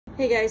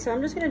Hey guys, so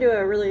I'm just going to do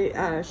a really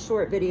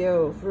short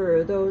video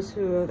for those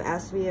who have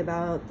asked me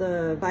about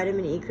the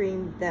vitamin E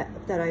cream that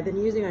I've been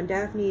using on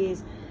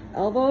Daphne's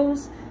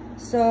elbows.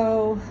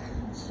 So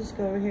let's just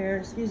go over here.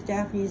 Just use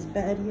Daphne's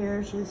bed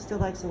here. She still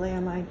likes to lay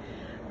on mine,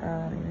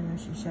 even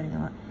though she's shedding a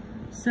lot.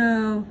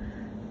 So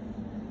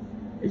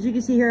as you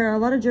can see here, a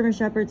lot of German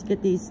Shepherds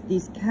get these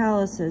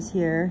calluses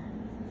here,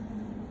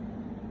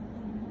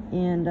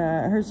 and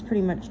hers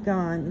pretty much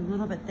gone. A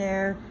little bit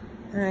there.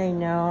 I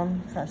know,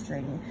 I'm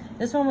frustrating.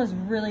 This one was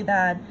really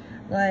bad,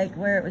 like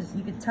where it was,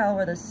 you could tell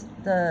where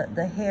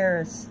the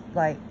hair is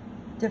like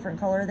different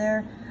color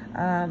there,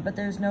 but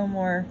there's no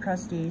more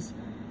crusties.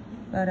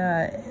 But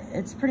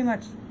it's pretty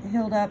much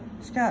healed up.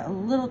 It's got a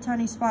little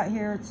tiny spot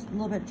here. It's a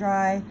little bit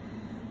dry.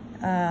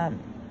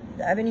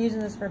 I've been using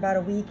this for about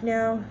a week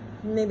now,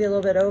 maybe a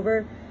little bit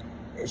over.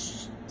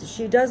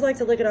 She does like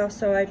to lick it off,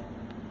 so I've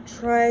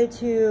tried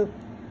to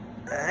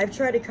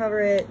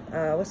cover it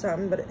with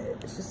something, but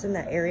it's just in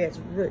that area. It's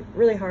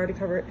really hard to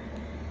cover it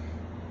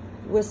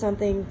with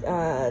something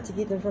to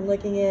keep them from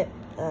licking it.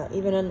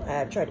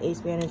 I've tried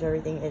ace bandage,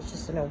 everything. It's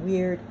just in a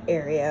weird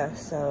area,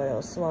 so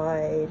it'll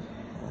slide.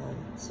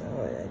 So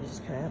you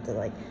just kind of have to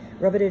like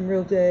rub it in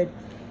real good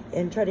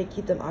and try to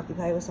keep them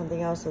occupied with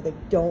something else so they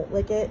don't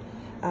lick it.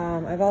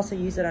 I've also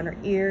used it on her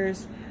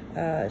ears.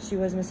 She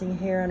was missing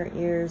hair on her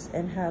ears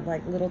and had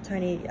like little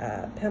tiny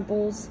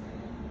pimples.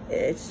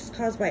 It's just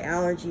caused by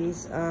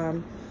allergies.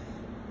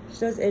 She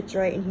does itch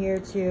right in here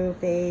too,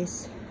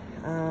 face.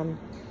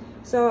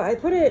 So I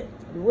put it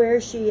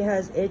where she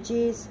has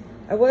itchies.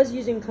 I was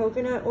using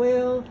coconut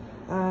oil,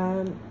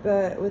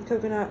 but with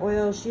coconut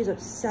oil, she's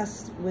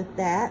obsessed with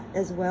that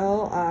as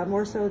well,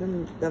 more so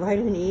than the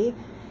vitamin E.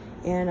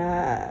 And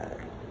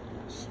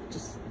she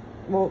just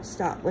won't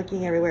stop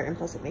licking everywhere, and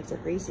plus it makes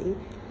it greasy.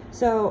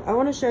 So I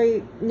want to show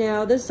you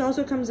now. This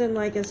also comes in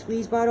like a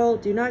squeeze bottle.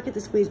 Do not get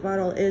the squeeze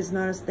bottle. It is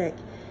not as thick.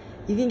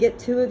 You can get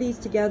 2 of these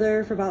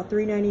together for about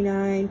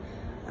 $3.99,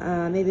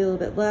 maybe a little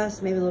bit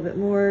less, maybe a little bit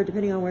more,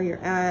 depending on where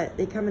you're at.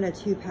 They come in a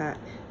 2-pack.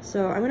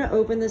 So I'm going to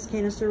open this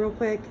canister real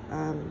quick.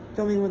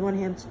 Filming with one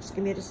hand, so just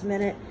give me just a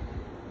minute.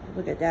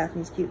 Look at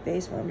Daphne's cute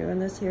face while I'm doing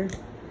this here.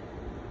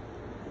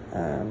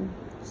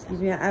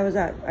 Excuse me,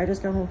 I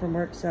just got home from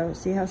work, so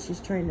see how she's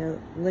trying to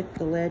lick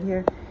the lid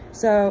here.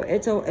 So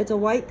it's a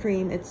white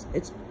cream. It's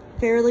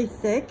fairly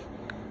thick.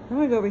 I'm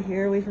going to go over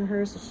here away from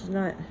her so she's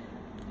not...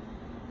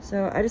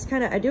 So I just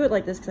I do it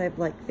like this because I have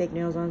like fake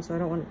nails on, so I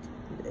don't want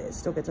it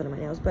still gets under my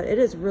nails, but it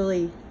is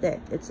really thick.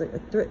 It's like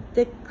a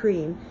thick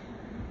cream.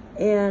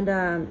 And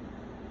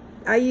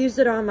I use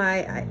it on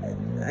my,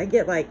 I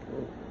get like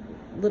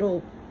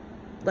little,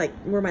 like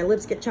where my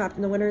lips get chopped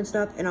in the winter and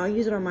stuff, and I'll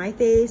use it on my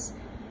face.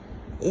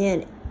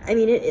 And I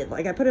mean,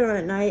 like I put it on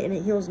at night and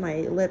it heals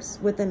my lips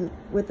within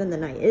the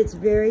night. It's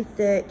very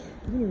thick.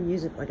 You can even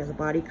use it like as a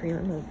body cream.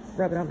 I'm gonna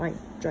rub it on my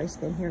dry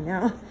skin here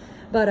now.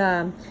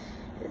 But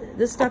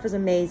this stuff is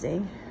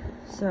amazing.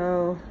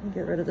 So let me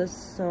get rid of this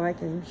so I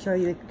can show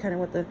you kind of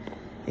what the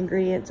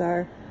ingredients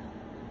are.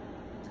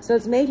 So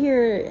it's made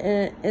here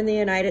in the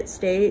United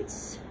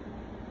States.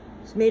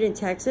 It's made in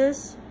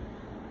Texas,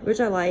 which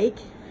I like.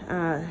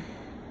 And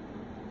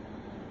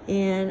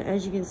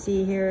as you can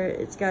see here,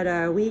 it's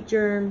got wheat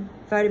germ,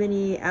 vitamin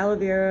E, aloe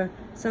vera,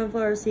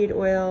 sunflower seed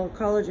oil,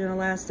 collagen,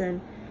 elastin.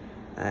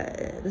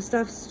 The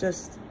stuff's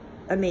just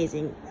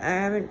amazing. I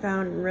haven't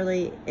found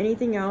really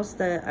anything else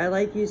that I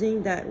like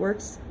using that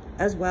works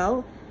as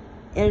well.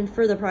 And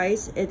for the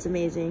price, it's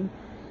amazing.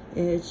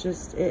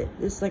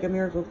 It's like a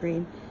miracle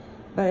cream.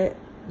 But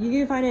you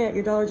can find it at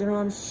your Dollar General.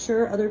 I'm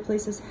sure other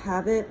places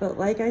have it. But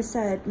like I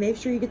said, make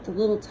sure you get the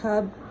little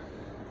tub.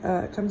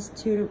 It comes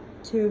two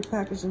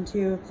packaged in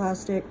 2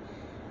 plastic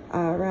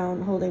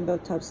around holding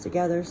both tubs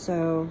together.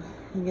 So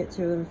you get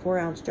 2 in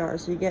 4-ounce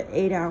jars. So you get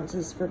 8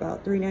 ounces for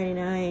about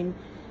 $3.99.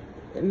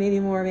 Maybe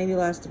more, maybe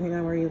less, depending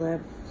on where you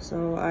live.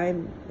 So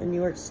I'm in New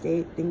York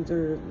State. Things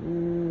are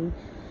a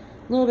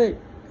little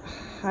bit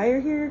higher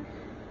here,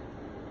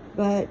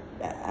 but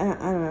I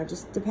don't know,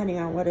 just depending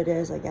on what it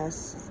is, I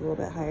guess it's a little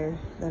bit higher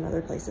than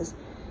other places.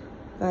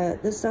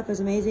 But this stuff is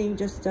amazing.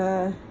 Just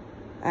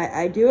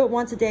I do it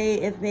once a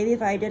day.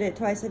 If I did it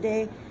twice a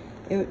day,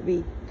 it would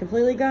be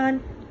completely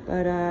gone.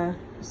 But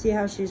see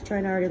how she's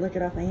trying to already lick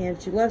it off my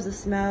hand. She loves the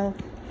smell.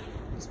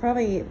 It's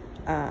probably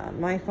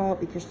my fault,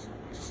 because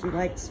she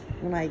likes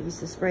when I used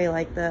to spray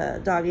like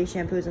the doggy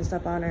shampoos and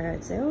stuff on her.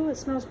 I'd say, oh, it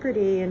smells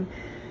pretty, and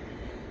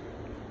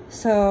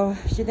so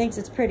she thinks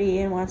it's pretty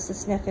and wants to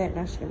sniff it.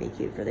 Now she's gonna be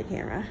cute for the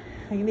camera.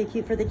 Are you gonna be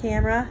cute for the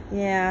camera?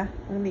 Yeah,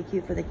 I'm gonna be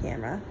cute for the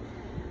camera.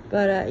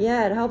 But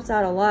yeah, it helps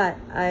out a lot.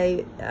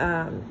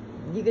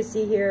 You can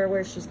see here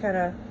where she's kind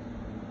of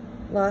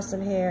lost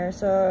some hair,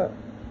 so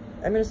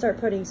I'm gonna start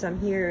putting some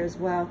here as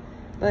well.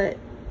 But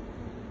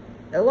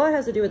a lot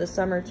has to do with the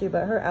summer too,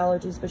 but her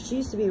allergies. But she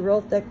used to be real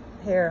thick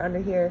hair under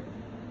here,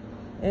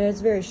 and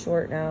it's very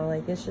short now.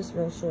 Like, it's just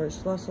real short.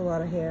 She lost a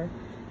lot of hair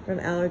from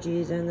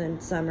allergies, and then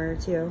summer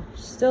too.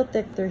 She's still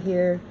thick through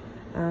here.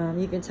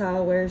 You can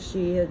tell where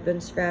she had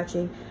been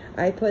scratching.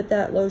 I put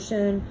that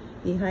lotion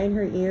behind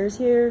her ears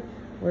here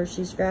where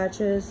she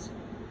scratches.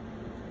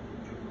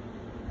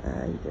 I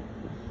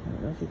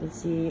don't know if you can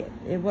see,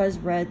 it was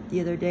red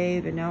the other day,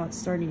 but now it's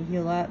starting to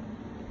heal up.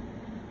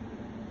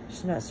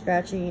 She's not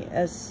scratching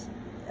as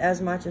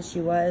much as she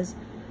was.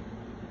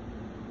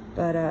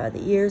 But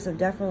the ears have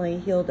definitely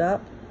healed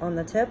up on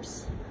the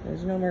tips.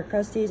 There's no more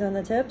crusties on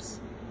the tips.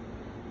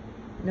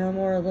 No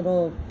more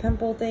little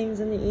pimple things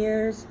in the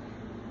ears.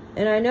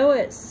 And I know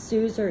it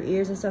soothes her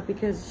ears and stuff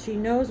because she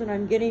knows when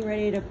I'm getting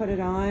ready to put it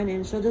on,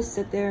 and she'll just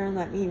sit there and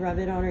let me rub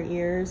it on her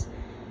ears.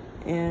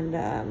 And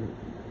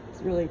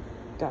it's really,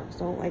 dogs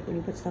don't like when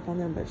you put stuff on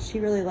them, but she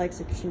really likes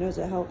it because she knows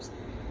it helps.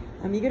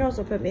 You can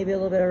also put maybe a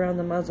little bit around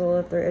the muzzle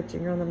if they're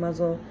itching around the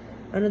muzzle,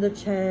 under the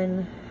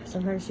chin.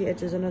 Sometimes she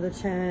itches under the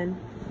chin.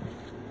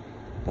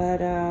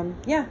 But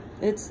yeah,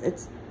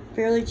 it's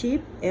fairly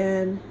cheap,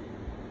 and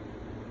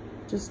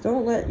just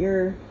don't let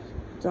your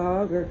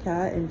dog or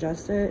cat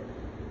ingest it.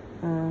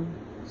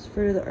 It's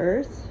Fruit of the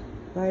Earth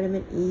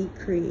vitamin E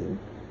cream.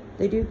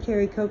 They do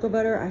carry cocoa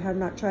butter. I have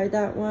not tried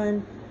that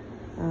one.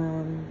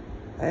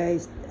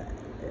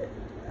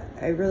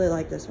 I really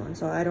like this one,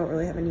 so I don't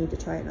really have a need to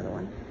try another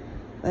one.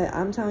 But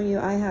I'm telling you,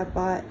 I have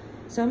bought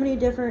so many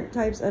different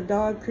types of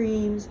dog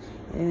creams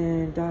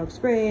and dog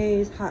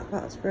sprays, hot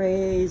pot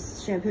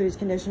sprays, shampoos,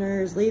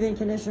 conditioners, leave-in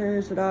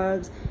conditioners for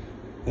dogs.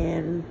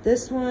 And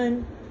this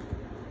one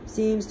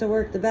seems to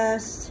work the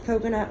best.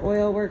 Coconut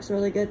oil works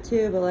really good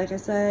too, but like I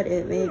said,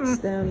 it makes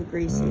them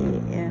greasy,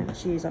 and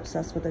she's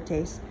obsessed with the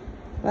taste.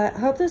 But I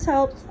hope this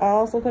helps. I'll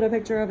also put a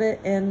picture of it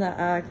in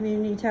the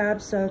community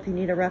tab, so if you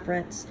need a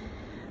reference,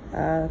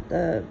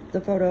 the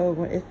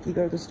photo if you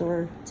go to the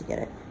store to get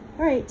it.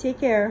 All right, take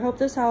care. Hope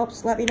this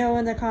helps. Let me know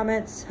in the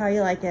comments how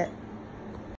you like it.